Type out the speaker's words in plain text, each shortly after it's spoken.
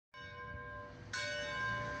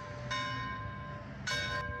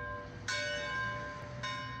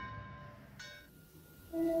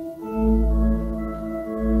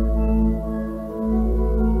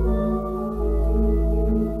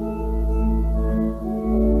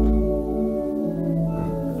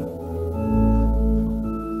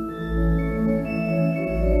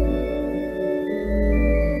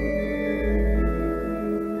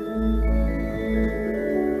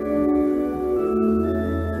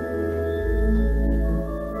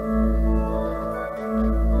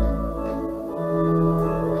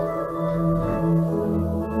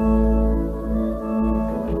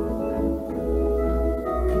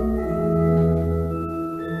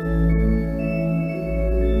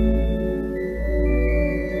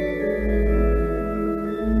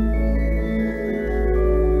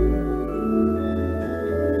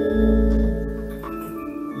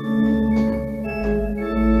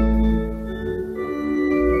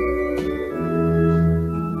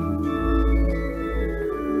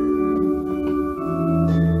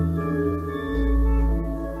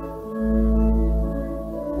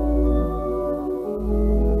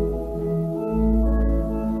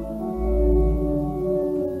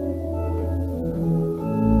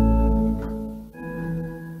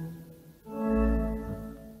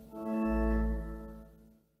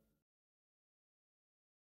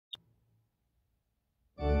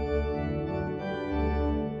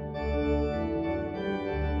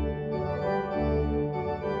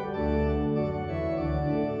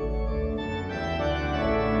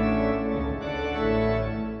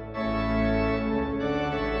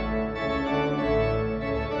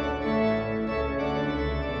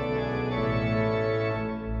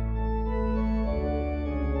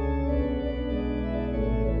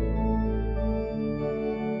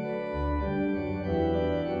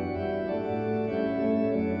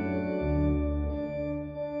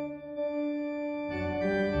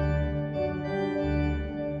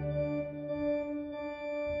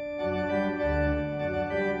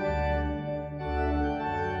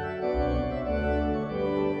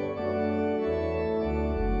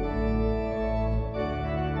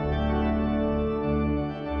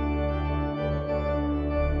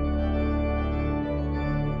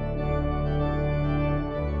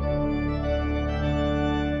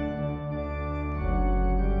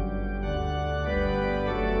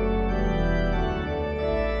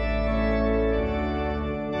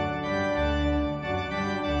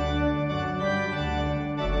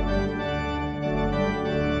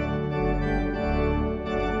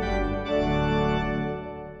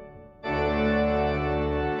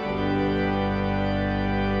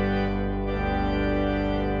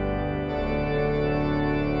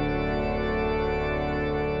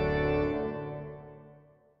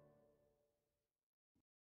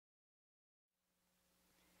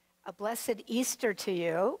A blessed Easter to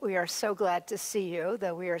you. We are so glad to see you,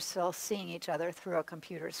 though we are still seeing each other through a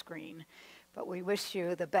computer screen. But we wish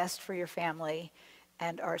you the best for your family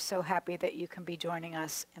and are so happy that you can be joining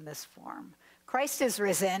us in this form. Christ is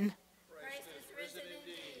risen. Christ is risen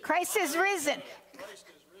indeed. Christ is risen. Christ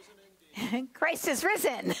is risen indeed. Christ is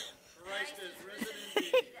risen. Christ is risen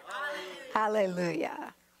indeed.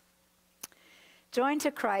 Hallelujah. Join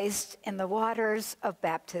to Christ in the waters of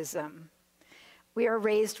baptism. We are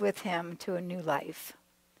raised with him to a new life.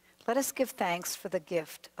 Let us give thanks for the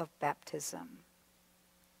gift of baptism.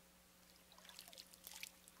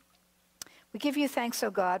 We give you thanks,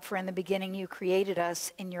 O God, for in the beginning you created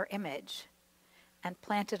us in your image and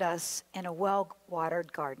planted us in a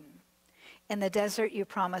well-watered garden. In the desert you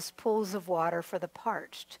promised pools of water for the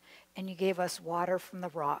parched, and you gave us water from the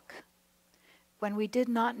rock. When we did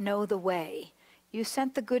not know the way, you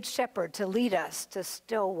sent the Good Shepherd to lead us to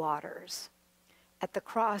still waters. At the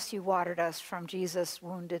cross you watered us from Jesus'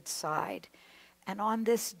 wounded side, and on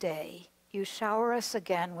this day you shower us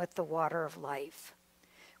again with the water of life.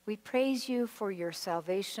 We praise you for your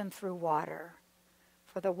salvation through water,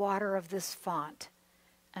 for the water of this font,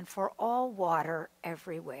 and for all water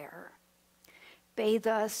everywhere. Bathe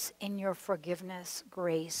us in your forgiveness,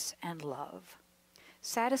 grace, and love.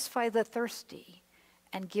 Satisfy the thirsty,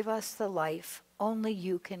 and give us the life only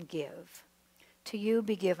you can give. To you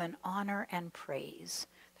be given honor and praise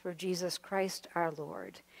through Jesus Christ our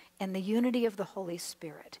Lord, in the unity of the Holy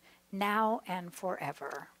Spirit, now and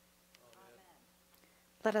forever. Amen.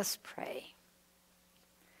 Let us pray.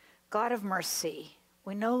 God of mercy,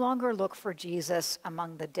 we no longer look for Jesus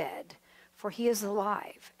among the dead, for he is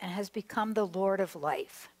alive and has become the Lord of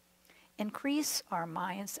life. Increase our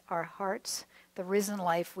minds, our hearts, the risen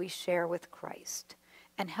life we share with Christ,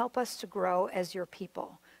 and help us to grow as your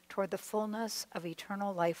people toward the fullness of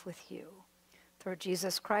eternal life with you. Through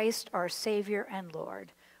Jesus Christ, our Savior and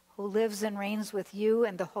Lord, who lives and reigns with you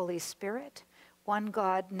and the Holy Spirit, one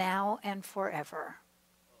God, now and forever.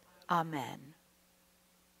 Amen.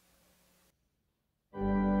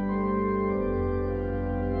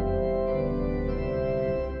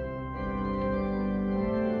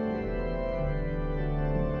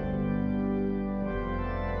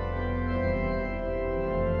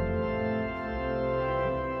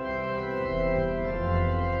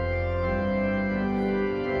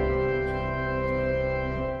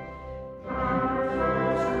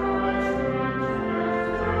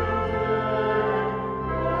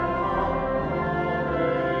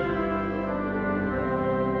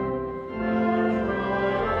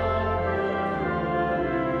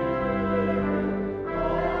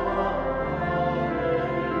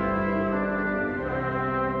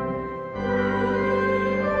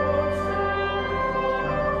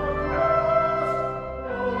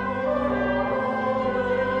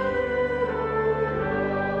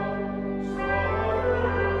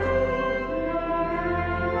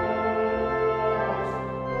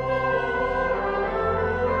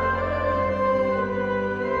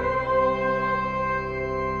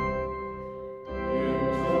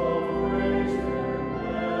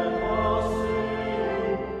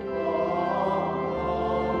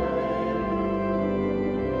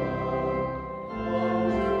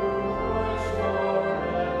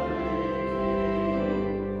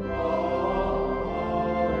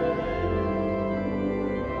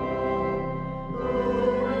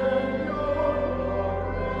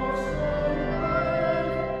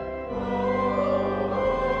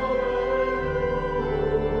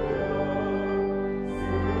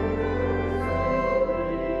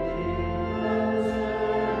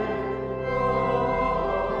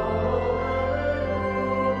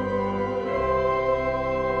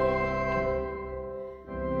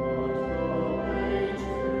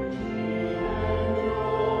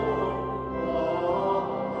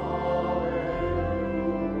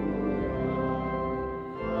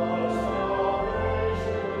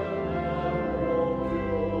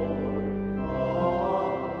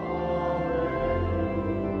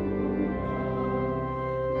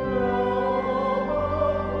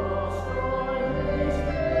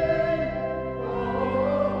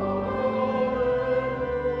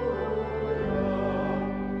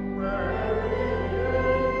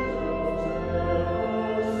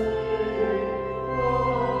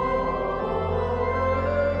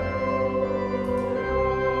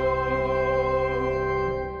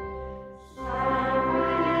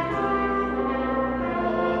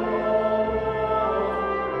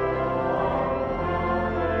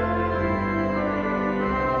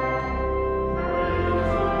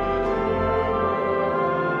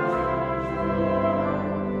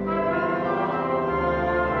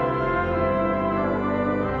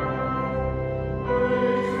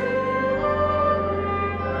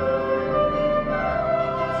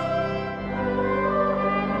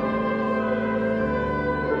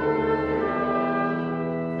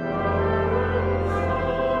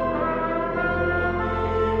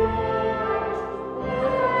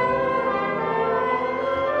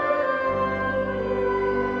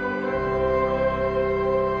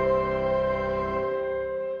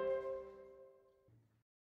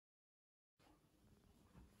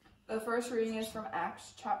 The first reading is from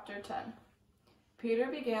Acts chapter 10. Peter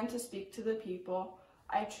began to speak to the people.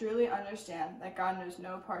 I truly understand that God knows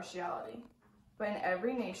no partiality, but in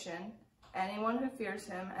every nation, anyone who fears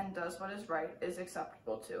him and does what is right is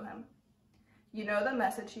acceptable to him. You know the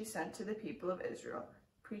message he sent to the people of Israel,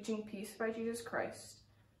 preaching peace by Jesus Christ.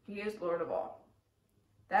 He is Lord of all.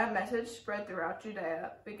 That message spread throughout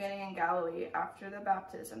Judea, beginning in Galilee after the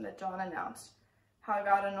baptism that John announced, how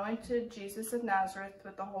God anointed Jesus of Nazareth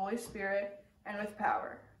with the Holy Spirit and with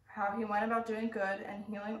power, how he went about doing good and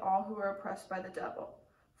healing all who were oppressed by the devil,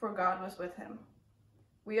 for God was with him.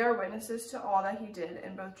 We are witnesses to all that he did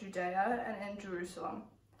in both Judea and in Jerusalem.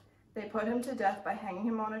 They put him to death by hanging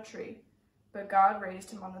him on a tree, but God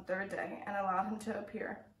raised him on the third day and allowed him to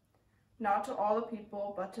appear, not to all the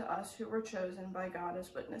people, but to us who were chosen by God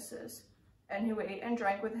as witnesses, and who ate and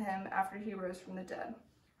drank with him after he rose from the dead.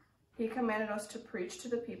 He commanded us to preach to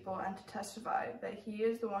the people and to testify that he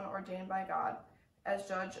is the one ordained by God as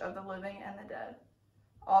judge of the living and the dead.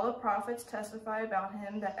 All the prophets testify about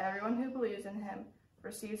him that everyone who believes in him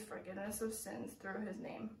receives forgiveness of sins through his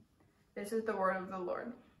name. This is the word of the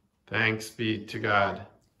Lord. Thanks be to God.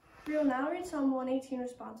 We will now read Psalm 118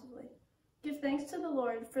 responsively. Give thanks to the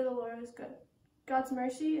Lord, for the Lord is good. God's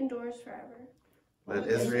mercy endures forever. Let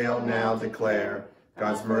Israel now declare,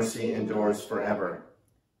 God's mercy endures forever.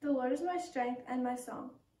 The Lord is my strength and my song,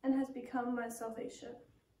 and has become my salvation.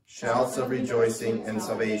 Shouts of rejoicing and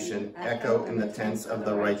salvation echo in the tents of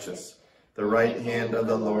the righteous. The right hand of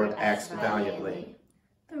the Lord acts valiantly.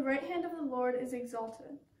 The right hand of the Lord is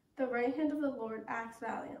exalted. The right hand of the Lord acts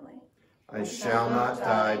valiantly. I shall not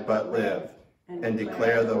die but live, and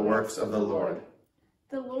declare the works of the Lord.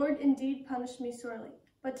 The Lord indeed punished me sorely,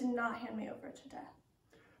 but did not hand me over to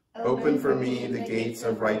death. Open for me the gates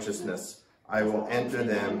of righteousness. I will enter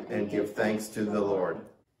them and give thanks to the Lord.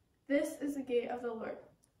 This is the gate of the Lord.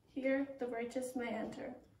 Here the righteous may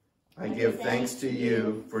enter. I give thanks to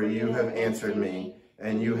you, for you have answered me,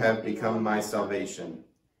 and you have become my salvation.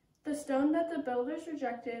 The stone that the builders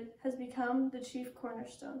rejected has become the chief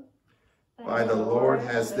cornerstone. By the Lord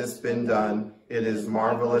has this been done. It is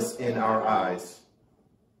marvelous in our eyes.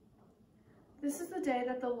 This is the day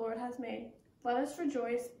that the Lord has made. Let us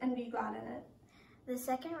rejoice and be glad in it. The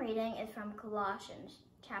second reading is from Colossians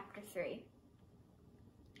chapter 3.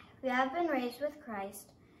 We have been raised with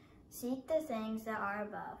Christ. Seek the things that are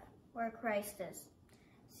above, where Christ is,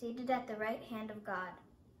 seated at the right hand of God.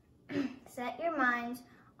 Set your minds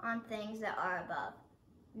on things that are above,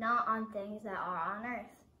 not on things that are on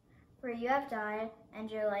earth. For you have died,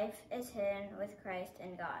 and your life is hidden with Christ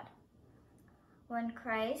in God. When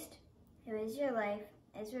Christ, who is your life,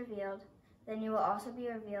 is revealed, then you will also be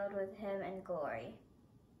revealed with him in glory.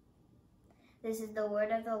 This is the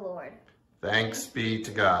word of the Lord. Thanks be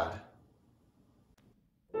to God.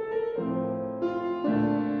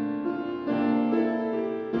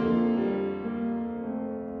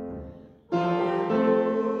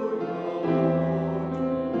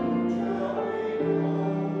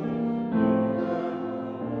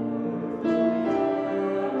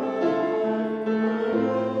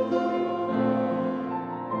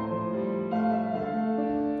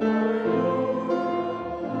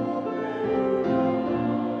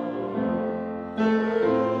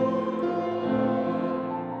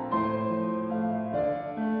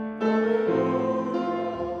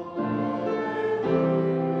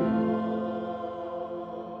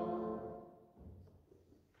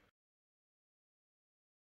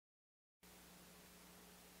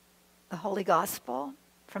 The Holy Gospel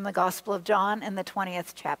from the Gospel of John in the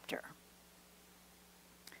 20th chapter.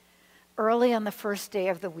 Early on the first day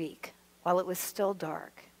of the week, while it was still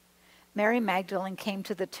dark, Mary Magdalene came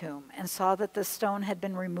to the tomb and saw that the stone had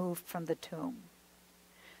been removed from the tomb.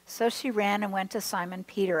 So she ran and went to Simon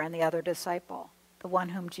Peter and the other disciple, the one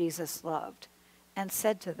whom Jesus loved, and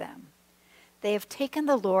said to them, "They have taken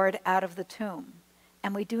the Lord out of the tomb,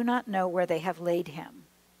 and we do not know where they have laid him."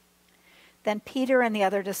 Then Peter and the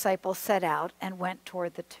other disciple set out and went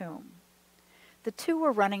toward the tomb. The two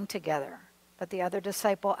were running together, but the other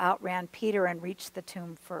disciple outran Peter and reached the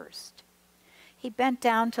tomb first. He bent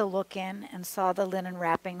down to look in and saw the linen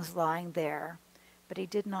wrappings lying there, but he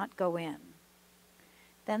did not go in.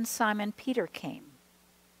 Then Simon Peter came,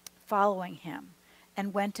 following him,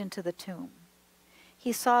 and went into the tomb.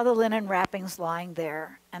 He saw the linen wrappings lying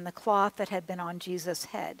there, and the cloth that had been on Jesus'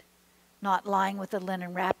 head, not lying with the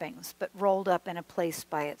linen wrappings, but rolled up in a place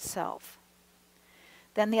by itself.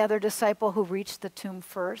 Then the other disciple who reached the tomb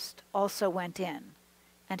first also went in,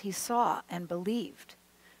 and he saw and believed,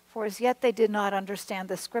 for as yet they did not understand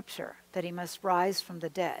the scripture, that he must rise from the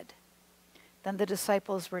dead. Then the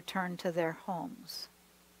disciples returned to their homes.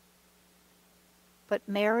 but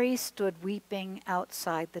Mary stood weeping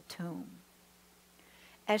outside the tomb.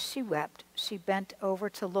 As she wept, she bent over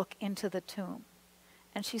to look into the tomb,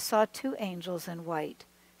 and she saw 2 angels in white,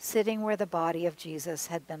 sitting where the body of Jesus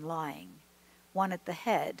had been lying, one at the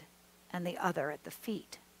head and the other at the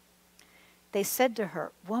feet. They said to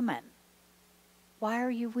her, "Woman, why are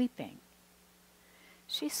you weeping?"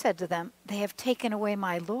 She said to them, "They have taken away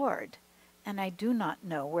my Lord, and I do not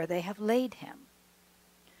know where they have laid him."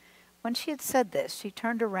 When she had said this, she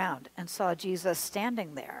turned around and saw Jesus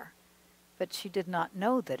standing there, but she did not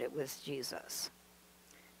know that it was Jesus.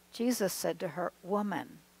 Jesus said to her,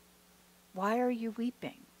 "Woman, why are you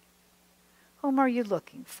weeping? Whom are you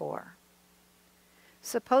looking for?"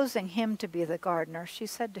 Supposing him to be the gardener, she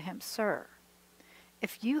said to him, "Sir,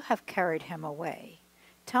 if you have carried him away,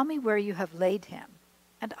 tell me where you have laid him,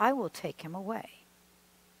 and I will take him away."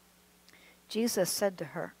 Jesus said to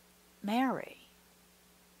her, "Mary."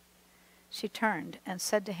 She turned and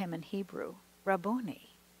said to him in Hebrew,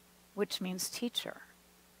 "Rabboni," which means teacher.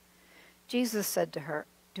 Jesus said to her,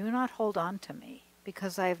 "Do not hold on to me,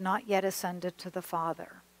 because I have not yet ascended to the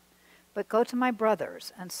Father. But go to my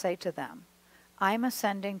brothers and say to them, I am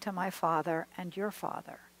ascending to my Father and your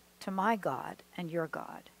Father, to my God and your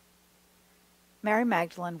God." Mary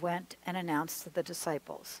Magdalene went and announced to the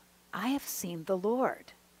disciples, "I have seen the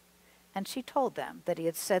Lord." And she told them that he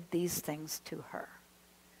had said these things to her.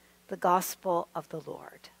 The Gospel of the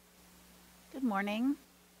Lord. Good morning.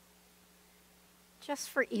 Just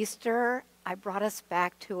for Easter, I brought us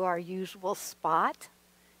back to our usual spot.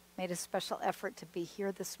 Made a special effort to be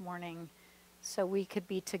here this morning so we could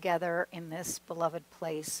be together in this beloved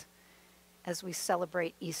place as we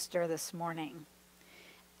celebrate Easter this morning.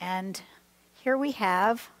 And here we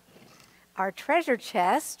have our treasure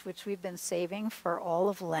chest, which we've been saving for all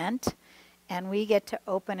of Lent, and we get to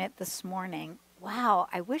open it this morning. Wow,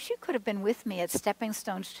 I wish you could have been with me at Stepping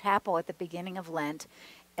Stones Chapel at the beginning of Lent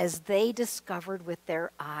as they discovered with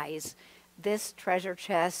their eyes this treasure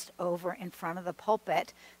chest over in front of the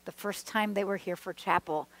pulpit the first time they were here for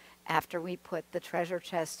chapel after we put the treasure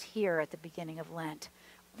chest here at the beginning of Lent.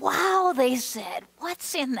 Wow, they said,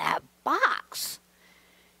 "What's in that box?"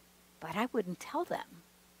 But I wouldn't tell them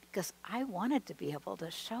because I wanted to be able to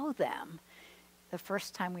show them the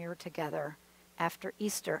first time we were together after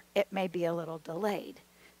Easter. It may be a little delayed,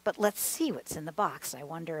 but let's see what's in the box. I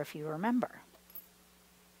wonder if you remember.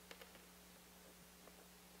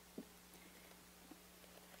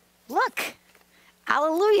 Look,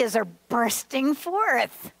 alleluias are bursting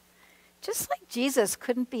forth. Just like Jesus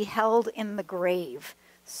couldn't be held in the grave,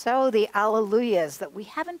 so the alleluias that we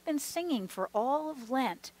haven't been singing for all of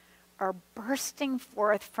Lent are bursting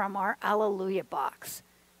forth from our alleluia box.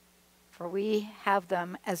 For we have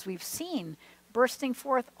them, as we've seen, bursting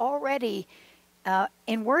forth already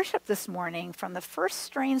in worship this morning from the first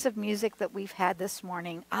strains of music that we've had this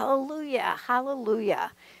morning. Alleluia,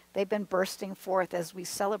 hallelujah. They've been bursting forth as we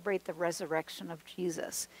celebrate the resurrection of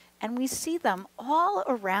Jesus. And we see them all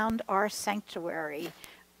around our sanctuary,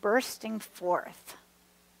 bursting forth.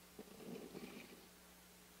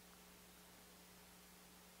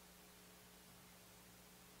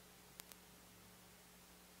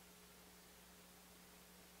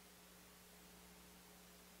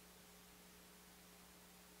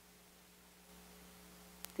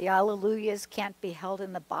 The alleluias can't be held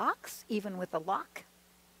in the box, even with a lock.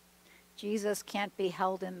 Jesus can't be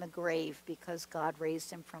held in the grave because God raised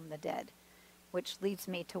him from the dead, which leads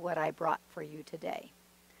me to what I brought for you today.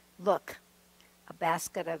 Look, a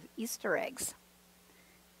basket of Easter eggs.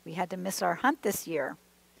 We had to miss our hunt this year,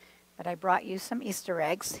 but I brought you some Easter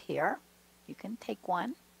eggs here. You can take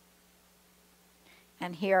one.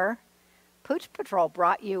 And here, Pooch Patrol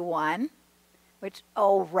brought you one, which,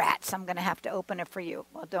 oh, rats, I'm going to have to open it for you.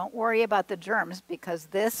 Well, don't worry about the germs because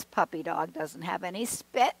this puppy dog doesn't have any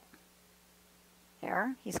spit.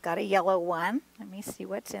 There, he's got a yellow one. Let me see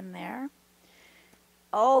what's in there.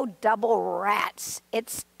 Oh, double rats.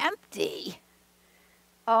 It's empty.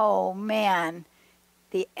 Oh, man.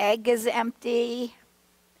 The egg is empty.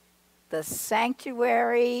 The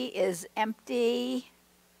sanctuary is empty.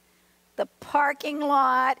 The parking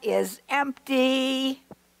lot is empty.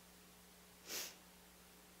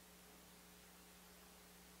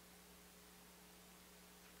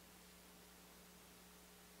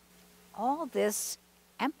 All this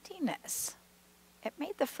emptiness. It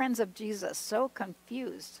made the friends of Jesus so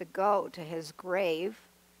confused to go to his grave,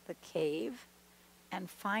 the cave,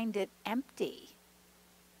 and find it empty.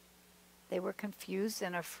 They were confused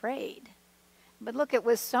and afraid. But look, it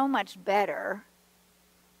was so much better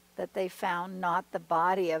that they found not the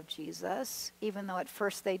body of Jesus, even though at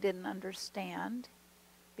first they didn't understand,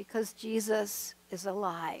 because Jesus is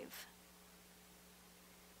alive.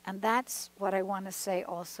 And that's what I want to say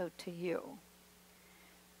also to you,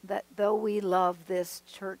 that though we love this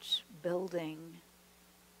church building,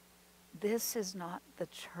 this is not the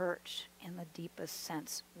church in the deepest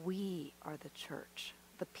sense. We are the church.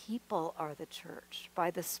 The people are the church. By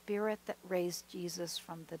the Spirit that raised Jesus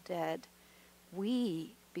from the dead,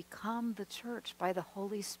 we become the church by the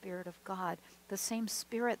Holy Spirit of God, the same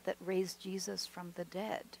Spirit that raised Jesus from the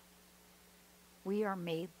dead. We are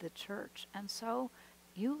made the church. And so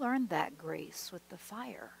you learned that grace with the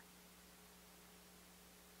fire,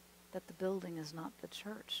 that the building is not the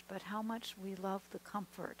church, but how much we love the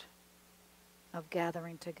comfort of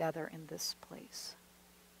gathering together in this place.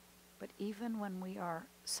 But even when we are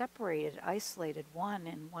separated, isolated, one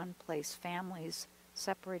in one place, families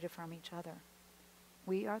separated from each other,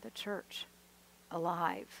 we are the church,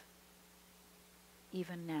 alive,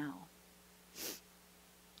 even now.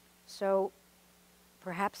 So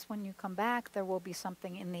perhaps when you come back, there will be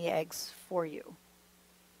something in the eggs for you.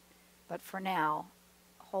 But for now,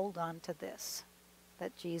 hold on to this,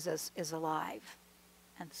 that Jesus is alive,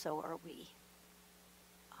 and so are we.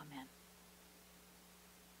 Amen.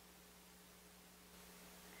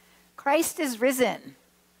 Christ is risen.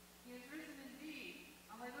 He is risen indeed.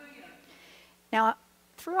 Hallelujah. Now,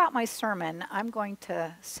 throughout my sermon, I'm going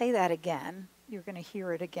to say that again. You're going to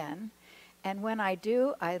hear it again. And when I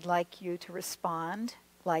do, I'd like you to respond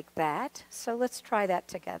like that. So let's try that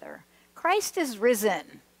together. Christ is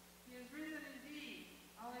risen. He is risen indeed.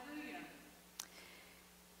 Hallelujah.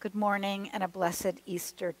 Good morning and a blessed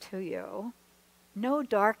Easter to you. No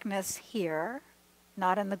darkness here,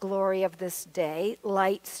 not in the glory of this day,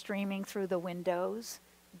 light streaming through the windows,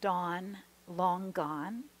 dawn long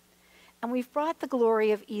gone. And we've brought the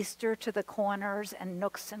glory of Easter to the corners and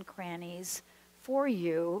nooks and crannies for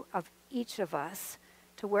you, of each of us,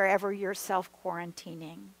 to wherever you're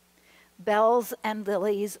self-quarantining. Bells and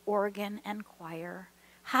lilies, organ and choir.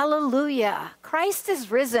 Hallelujah! Christ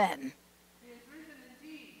is risen. He is risen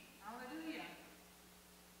indeed. Hallelujah.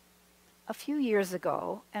 A few years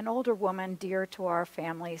ago, an older woman dear to our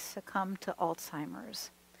family succumbed to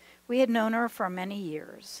Alzheimer's. We had known her for many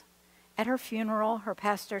years. At her funeral, her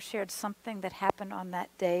pastor shared something that happened on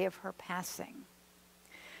that day of her passing.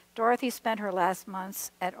 Dorothy spent her last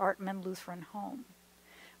months at Artman Lutheran Home.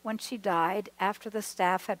 When she died, after the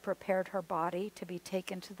staff had prepared her body to be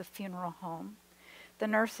taken to the funeral home, the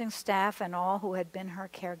nursing staff and all who had been her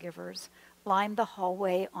caregivers lined the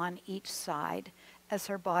hallway on each side as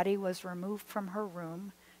her body was removed from her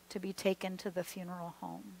room to be taken to the funeral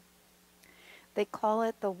home. They call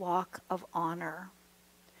it the Walk of Honor.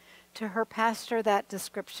 To her pastor, that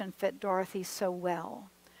description fit Dorothy so well,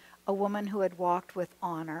 a woman who had walked with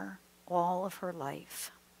honor all of her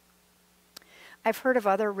life. I've heard of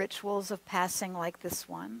other rituals of passing like this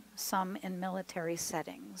one, some in military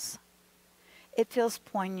settings. It feels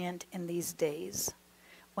poignant in these days,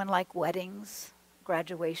 when like weddings,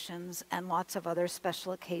 graduations, and lots of other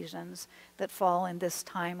special occasions that fall in this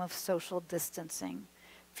time of social distancing,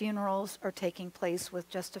 funerals are taking place with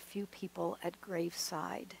just a few people at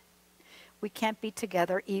graveside. We can't be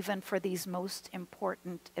together even for these most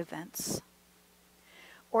important events.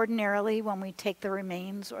 Ordinarily, when we take the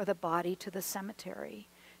remains or the body to the cemetery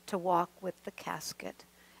to walk with the casket,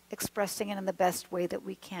 expressing it in the best way that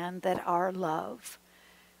we can, that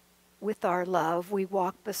with our love, we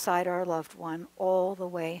walk beside our loved one all the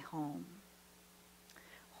way home.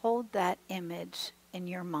 Hold that image in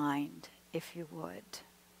your mind, if you would,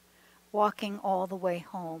 walking all the way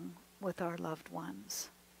home with our loved ones.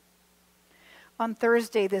 On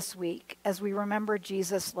Thursday this week, as we remember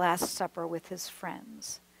Jesus' Last Supper with his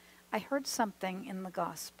friends, I heard something in the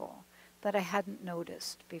gospel that I hadn't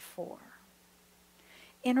noticed before.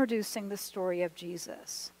 Introducing the story of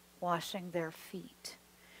Jesus washing their feet,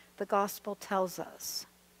 the gospel tells us,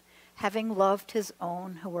 having loved his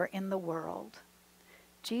own who were in the world,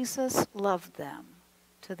 Jesus loved them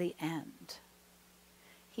to the end.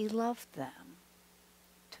 He loved them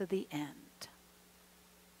to the end.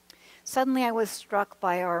 Suddenly I was struck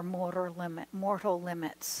by our mortal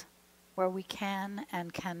limits, where we can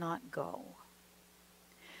and cannot go.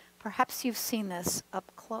 Perhaps you've seen this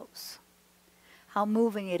up close, how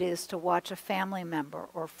moving it is to watch a family member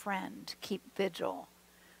or friend keep vigil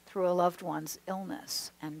through a loved one's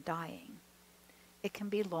illness and dying. It can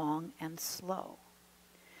be long and slow,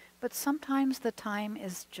 but sometimes the time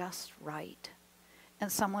is just right,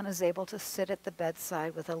 and someone is able to sit at the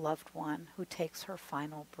bedside with a loved one who takes her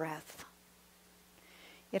final breath.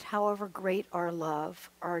 Yet however great our love,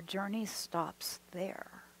 our journey stops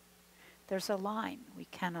there. There's a line we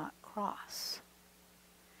cannot cross.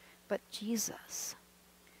 But Jesus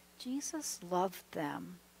loved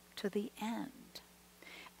them to the end.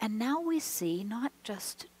 And now we see not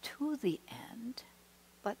just to the end,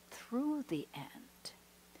 but through the end,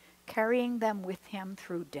 carrying them with him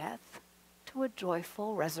through death to a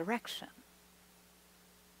joyful resurrection.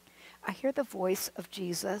 I hear the voice of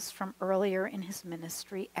Jesus from earlier in his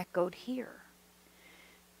ministry echoed here.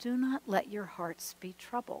 Do not let your hearts be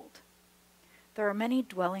troubled. There are many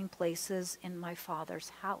dwelling places in my Father's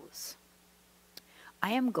house.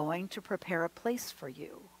 I am going to prepare a place for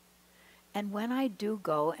you. And when I do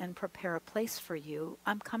go and prepare a place for you,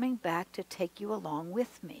 I'm coming back to take you along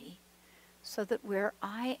with me, so that where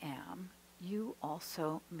I am, you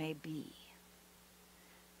also may be.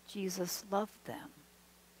 Jesus loved them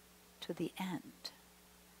to the end.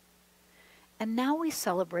 And now we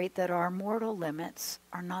celebrate that our mortal limits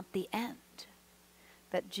are not the end,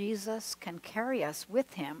 that Jesus can carry us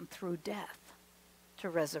with him through death to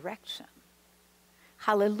resurrection.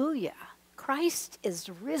 Hallelujah! Christ is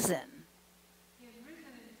risen. He is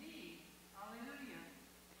risen indeed. Hallelujah.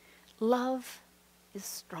 Love is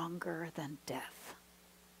stronger than death.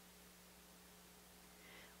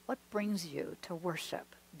 What brings you to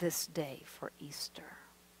worship this day for Easter?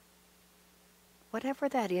 Whatever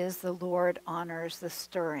that is, the Lord honors the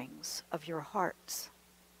stirrings of your hearts.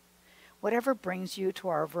 Whatever brings you to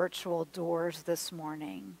our virtual doors this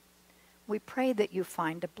morning, we pray that you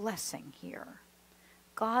find a blessing here,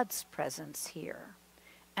 God's presence here,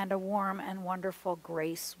 and a warm and wonderful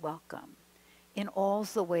grace welcome in all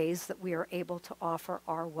the ways that we are able to offer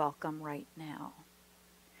our welcome right now.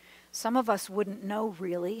 Some of us wouldn't know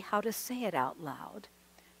really how to say it out loud,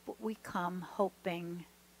 but we come hoping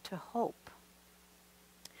to hope,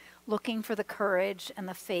 looking for the courage and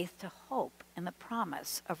the faith to hope in the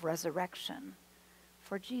promise of resurrection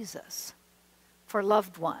for Jesus, for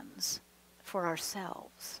loved ones, for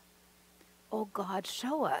ourselves. Oh God,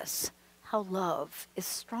 show us how love is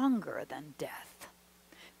stronger than death.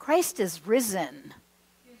 Christ is risen.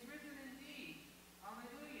 He is risen indeed.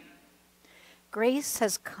 Hallelujah. Grace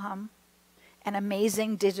has come an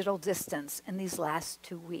amazing digital distance in these last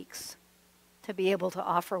 2 weeks to be able to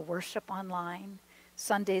offer worship online,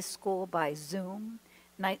 Sunday school by Zoom,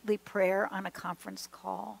 nightly prayer on a conference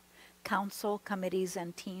call, council, committees,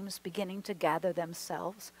 and teams beginning to gather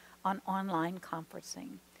themselves on online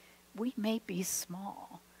conferencing. We may be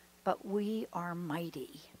small, but we are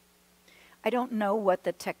mighty. I don't know what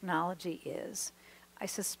the technology is. I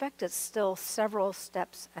suspect it's still several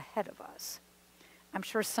steps ahead of us. I'm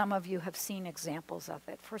sure some of you have seen examples of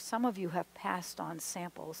it. For some of you have passed on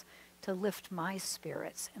samples to lift my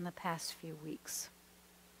spirits in the past few weeks.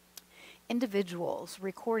 Individuals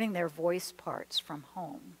recording their voice parts from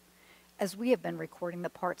home, as we have been recording the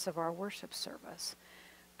parts of our worship service,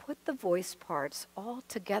 put the voice parts all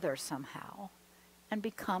together somehow and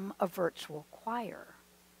become a virtual choir,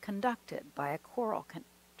 conducted by a choral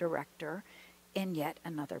director in yet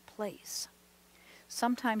another place.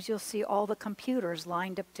 Sometimes you'll see all the computers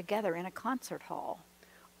lined up together in a concert hall,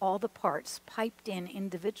 all the parts piped in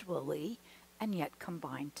individually and yet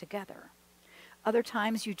combined together. Other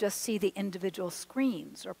times you just see the individual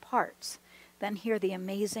screens or parts, then hear the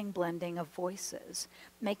amazing blending of voices,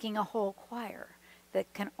 making a whole choir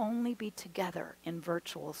that can only be together in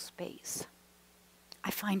virtual space. I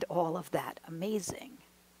find all of that amazing.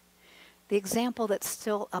 The example that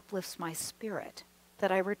still uplifts my spirit,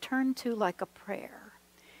 that I return to like a prayer,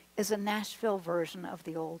 is a Nashville version of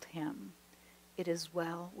the old hymn, "It is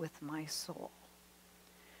well with my soul."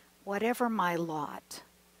 Whatever my lot,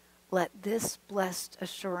 let this blessed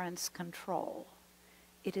assurance control.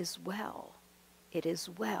 It is well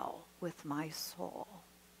with my soul.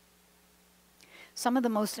 Some of the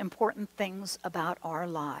most important things about our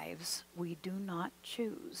lives we do not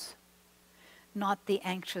choose. Not the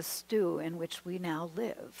anxious stew in which we now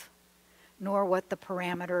live, nor what the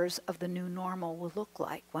parameters of the new normal will look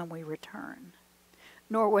like when we return,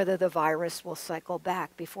 nor whether the virus will cycle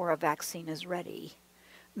back before a vaccine is ready,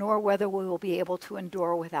 nor whether we will be able to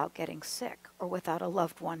endure without getting sick or without a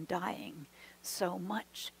loved one dying. So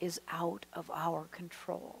much is out of our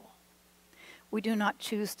control. We do not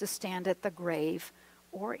choose to stand at the grave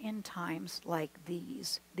or in times like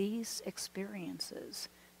these. These experiences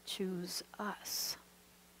choose us.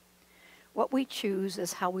 What we choose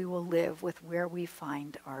is how we will live with where we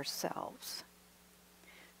find ourselves.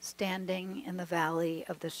 Standing in the valley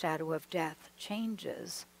of the shadow of death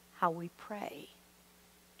changes how we pray,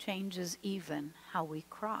 changes even how we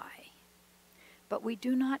cry. But we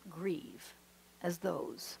do not grieve as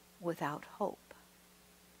those without hope.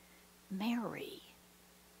 Mary,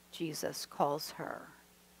 Jesus calls her.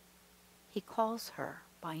 He calls her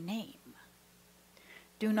by name.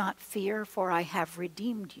 Do not fear, for I have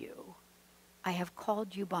redeemed you. I have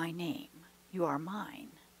called you by name. You are mine.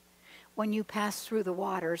 When you pass through the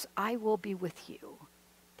waters, I will be with you.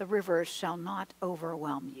 The rivers shall not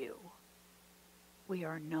overwhelm you. We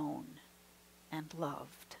are known and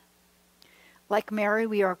loved. Like Mary,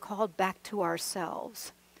 we are called back to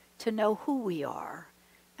ourselves, to know who we are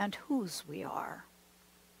and whose we are.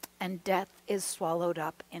 And death is swallowed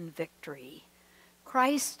up in victory.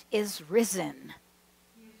 Christ is risen.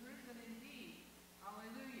 He is risen indeed.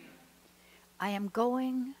 Hallelujah. I am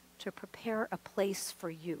going to prepare a place for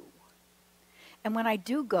you. And when I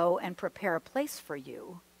do go and prepare a place for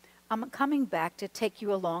you, I'm coming back to take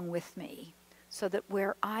you along with me, so that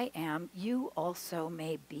where I am, you also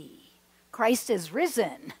may be. Christ is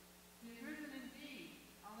risen. He is risen indeed.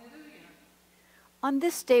 Hallelujah. On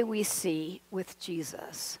this day we see with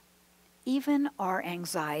Jesus, even our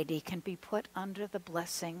anxiety can be put under the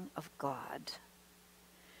blessing of God.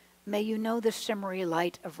 May you know the shimmery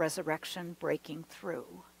light of resurrection breaking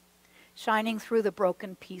through, shining through the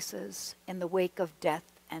broken pieces in the wake of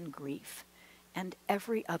death and grief and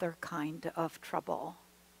every other kind of trouble.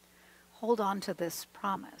 Hold on to this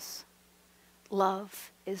promise.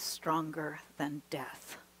 Love is stronger than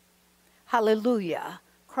death. Hallelujah.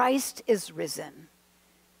 Christ is risen.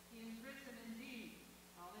 He is risen indeed.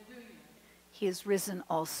 Hallelujah. He is risen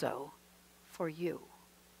also for you.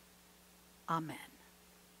 Amen.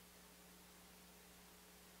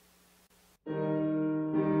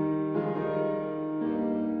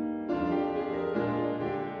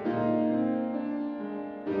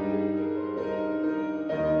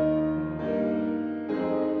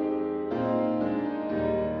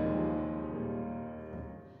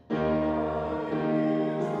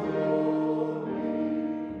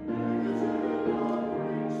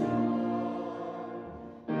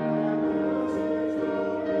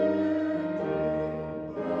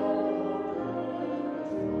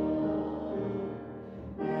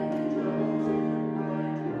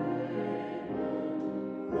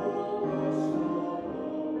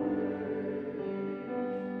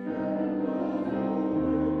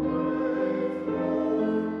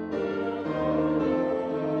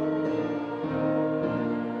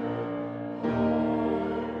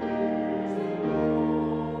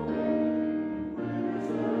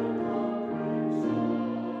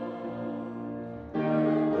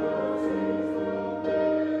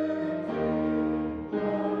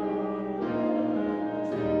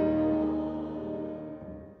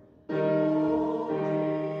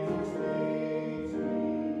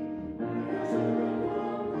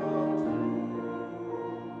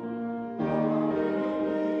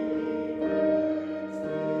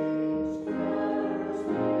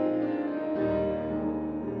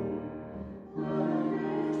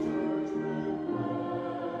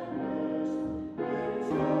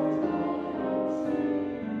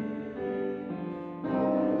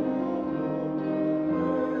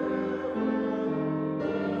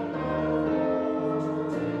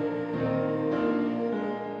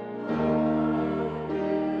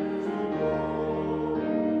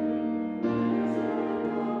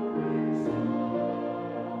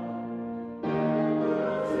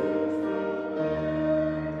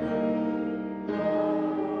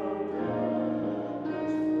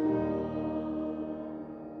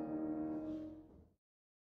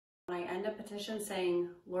 When I end a petition saying,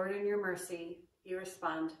 Lord, in your mercy, you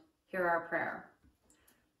respond, hear our prayer.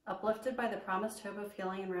 Uplifted by the promised hope of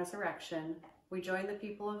healing and resurrection, we join the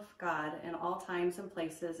people of God in all times and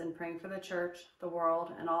places in praying for the church, the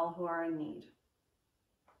world, and all who are in need.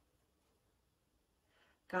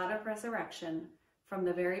 God of resurrection, from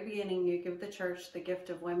the very beginning you give the church the gift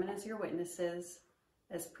of women as your witnesses,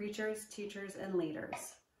 as preachers, teachers, and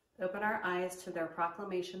leaders. Open our eyes to their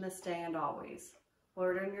proclamation this day and always.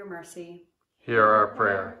 Lord, in your mercy, Hear our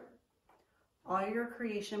prayer. all your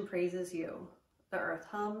creation praises you. The earth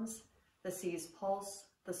hums, the seas pulse,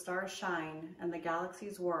 the stars shine, and the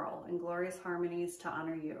galaxies whirl in glorious harmonies to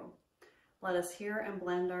honor you. Let us hear and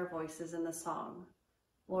blend our voices in the song.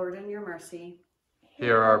 Lord, in your mercy,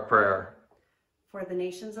 Hear our prayer. for the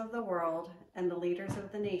nations of the world and the leaders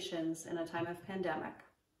of the nations in a time of pandemic,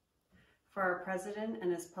 for our president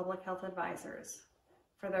and his public health advisors,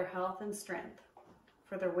 for their health and strength,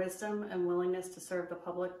 for their wisdom and willingness to serve the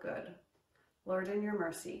public good. Lord, in your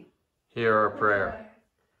mercy, Hear our prayer.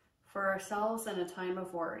 for ourselves in a time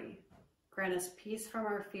of worry, grant us peace from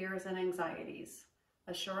our fears and anxieties.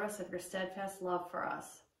 Assure us of your steadfast love for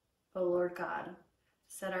us. O Lord God,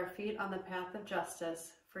 set our feet on the path of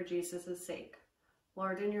justice for Jesus' sake.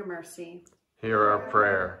 Lord, in your mercy, Hear our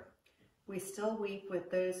prayer. we still weep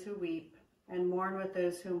with those who weep and mourn with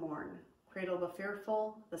those who mourn. Cradle the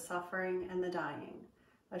fearful, the suffering, and the dying,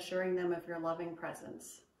 assuring them of your loving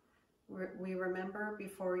presence. We remember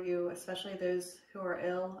before you, especially those who are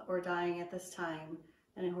ill or dying at this time,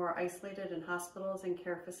 and who are isolated in hospitals and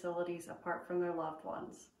care facilities apart from their loved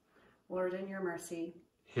ones. Lord, in your mercy,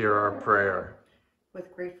 Hear our prayer.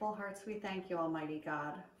 with grateful hearts we thank you, Almighty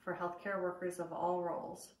God, for healthcare workers of all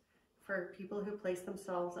roles, for people who place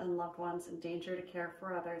themselves and loved ones in danger to care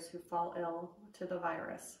for others who fall ill to the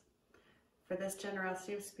virus. For this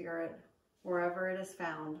generosity of spirit, wherever it is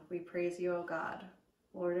found, we praise you, O God.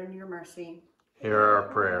 Lord, in your mercy, Hear our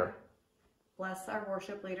prayer. bless our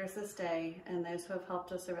worship leaders this day and those who have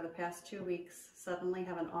helped us over the past 2 weeks suddenly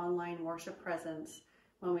have an online worship presence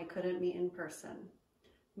when we couldn't meet in person.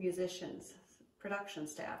 Musicians, production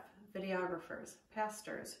staff, videographers,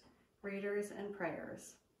 pastors, readers, and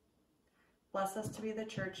prayers. Bless us to be the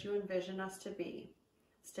church you envision us to be,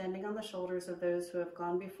 standing on the shoulders of those who have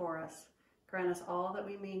gone before us. Grant us all that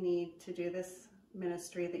we may need to do this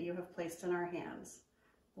ministry that you have placed in our hands.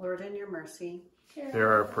 Lord, in your mercy,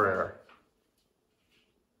 Hear our prayer.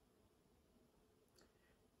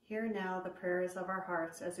 hear now the prayers of our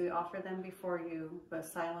hearts as we offer them before you, both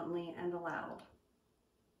silently and aloud.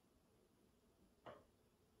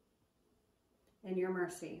 In your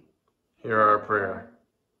mercy, Hear our prayer.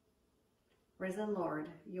 risen Lord,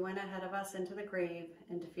 you went ahead of us into the grave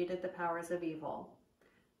and defeated the powers of evil.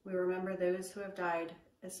 We remember those who have died,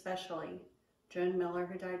 especially Joan Miller,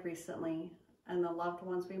 who died recently, and the loved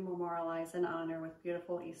ones we memorialize and honor with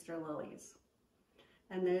beautiful Easter lilies,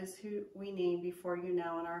 and those who we name before you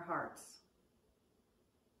now in our hearts.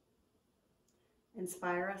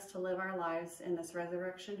 Inspire us to live our lives in this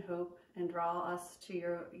resurrection hope and draw us to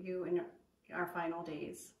you in our final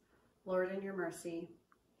days. Lord, in your mercy,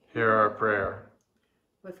 Hear our prayer.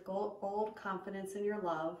 with bold confidence in your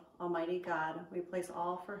love, Almighty God, we place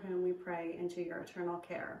all for whom we pray into your eternal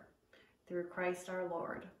care. Through Christ our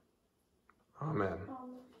Lord. Amen.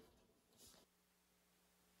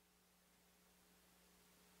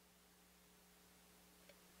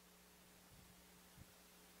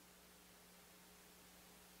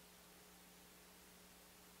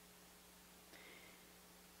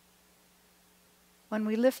 When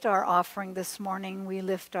we lift our offering this morning, we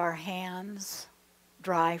lift our hands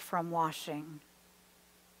dry from washing.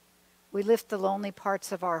 We lift the lonely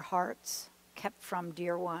parts of our hearts, kept from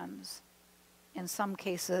dear ones, in some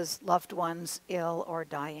cases, loved ones ill or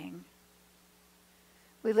dying.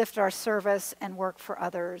 We lift our service and work for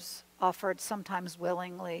others, offered sometimes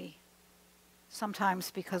willingly,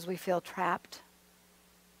 sometimes because we feel trapped.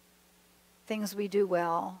 Things we do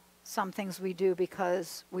well, some things we do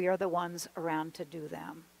because we are the ones around to do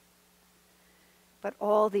them. But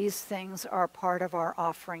all these things are part of our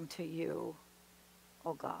offering to you,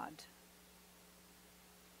 O God.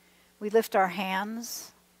 We lift our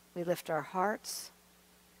hands, we lift our hearts,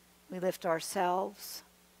 we lift ourselves,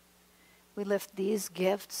 we lift these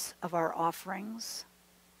gifts of our offerings,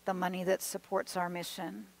 the money that supports our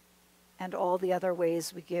mission, and all the other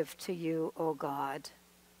ways we give to you, O God.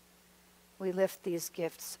 We lift these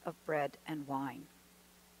gifts of bread and wine.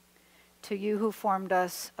 To you who formed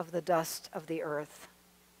us of the dust of the earth,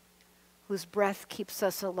 whose breath keeps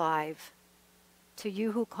us alive, to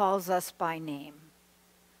you who calls us by name,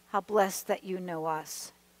 how blessed that you know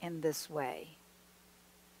us in this way.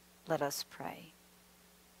 Let us pray.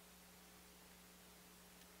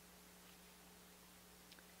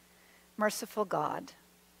 Merciful God,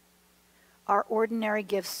 our ordinary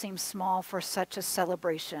gifts seem small for such a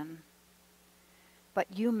celebration,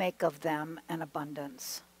 but you make of them an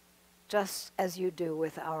abundance, just as you do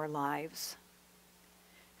with our lives.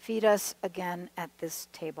 Feed us again at this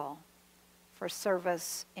table for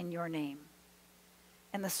service in your name,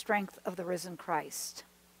 in the strength of the risen Christ.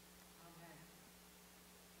 Amen.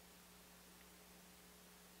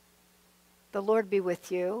 The Lord be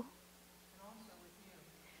with you. And also with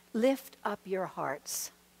you. Lift up your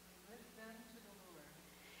hearts. We lift them to the Lord.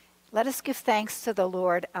 Let us give thanks to the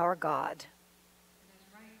Lord our God. It is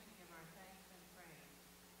right to give our thanks and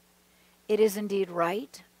praise. It is indeed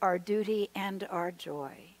right, our duty and our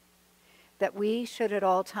joy, that we should at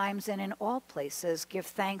all times and in all places give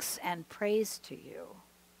thanks and praise to you,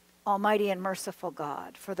 Almighty and merciful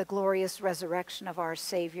God, for the glorious resurrection of our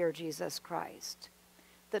Savior Jesus Christ,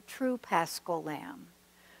 the true Paschal Lamb,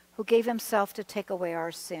 who gave himself to take away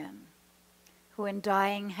our sin, who in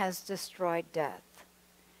dying has destroyed death,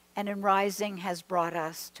 and in rising has brought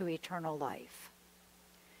us to eternal life.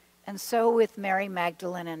 And so with Mary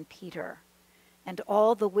Magdalene and Peter, and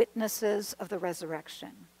all the witnesses of the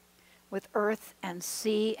resurrection, with earth and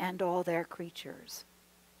sea and all their creatures,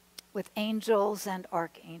 with angels and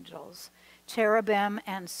archangels, cherubim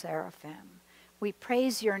and seraphim. We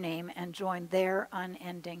praise your name and join their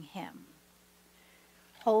unending hymn.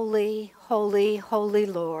 Holy, holy, holy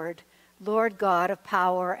Lord, Lord God of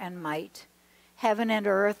power and might, heaven and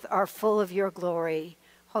earth are full of your glory.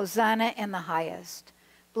 Hosanna in the highest.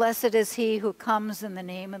 Blessed is he who comes in the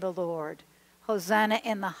name of the Lord. Hosanna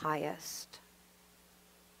in the highest.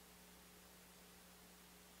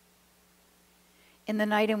 In the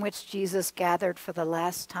night in which Jesus gathered for the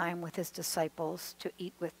last time with his disciples to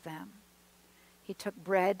eat with them, he took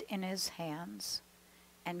bread in his hands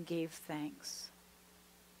and gave thanks.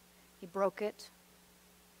 He broke it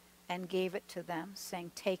and gave it to them,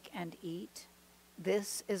 saying, "Take and eat.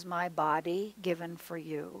 This is my body given for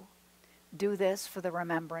you. Do this for the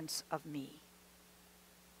remembrance of me."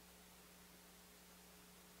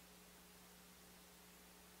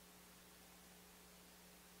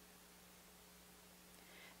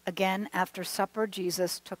 Again, after supper,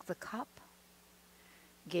 Jesus took the cup,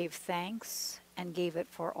 gave thanks, and gave it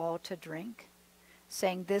for all to drink,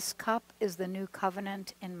 saying, "This cup is the new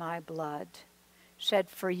covenant in my blood, shed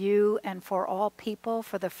for you and for all people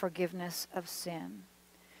for the forgiveness of sin.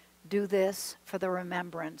 Do this for the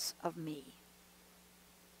remembrance of me."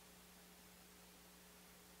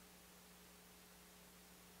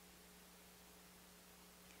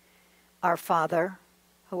 Our Father,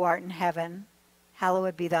 who art in heaven,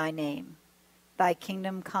 hallowed be thy name. Thy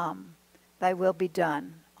kingdom come, thy will be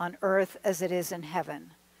done, on earth as it is in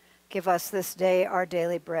heaven. Give us this day our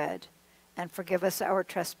daily bread, and forgive us our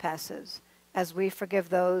trespasses, as we forgive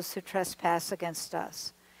those who trespass against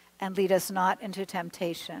us. And lead us not into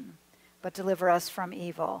temptation, but deliver us from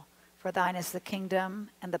evil. For thine is the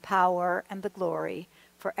kingdom, and the power, and the glory,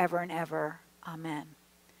 forever and ever. Amen.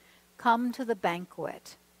 Come to the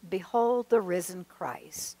banquet. Behold the risen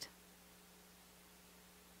Christ.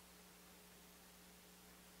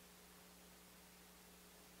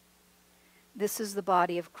 This is the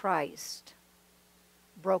body of Christ,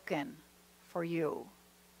 broken for you.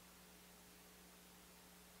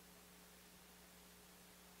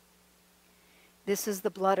 This is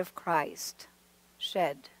the blood of Christ,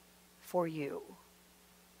 shed for you.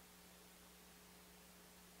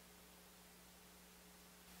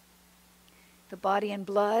 The body and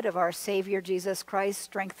blood of our Savior Jesus Christ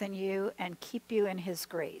strengthen you and keep you in his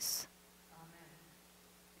grace. Amen.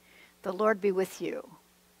 The Lord be with you.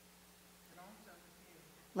 And also with you.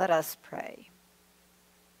 Let us pray.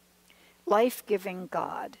 Life-giving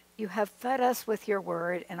God, you have fed us with your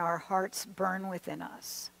word, and our hearts burn within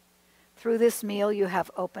us. Through this meal you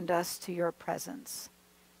have opened us to your presence.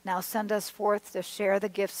 Now send us forth to share the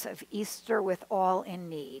gifts of Easter with all in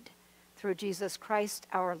need. Through Jesus Christ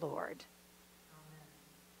our Lord.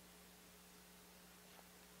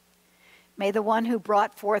 May the one who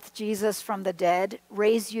brought forth Jesus from the dead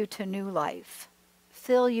raise you to new life,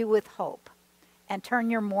 fill you with hope, and turn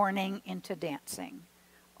your mourning into dancing.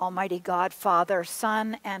 Almighty God, Father,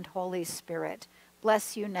 Son, and Holy Spirit,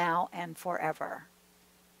 bless you now and forever.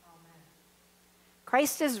 Amen.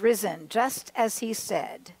 Christ is risen, just as he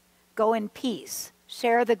said. Go in peace,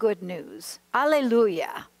 share the good news.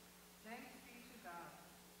 Alleluia.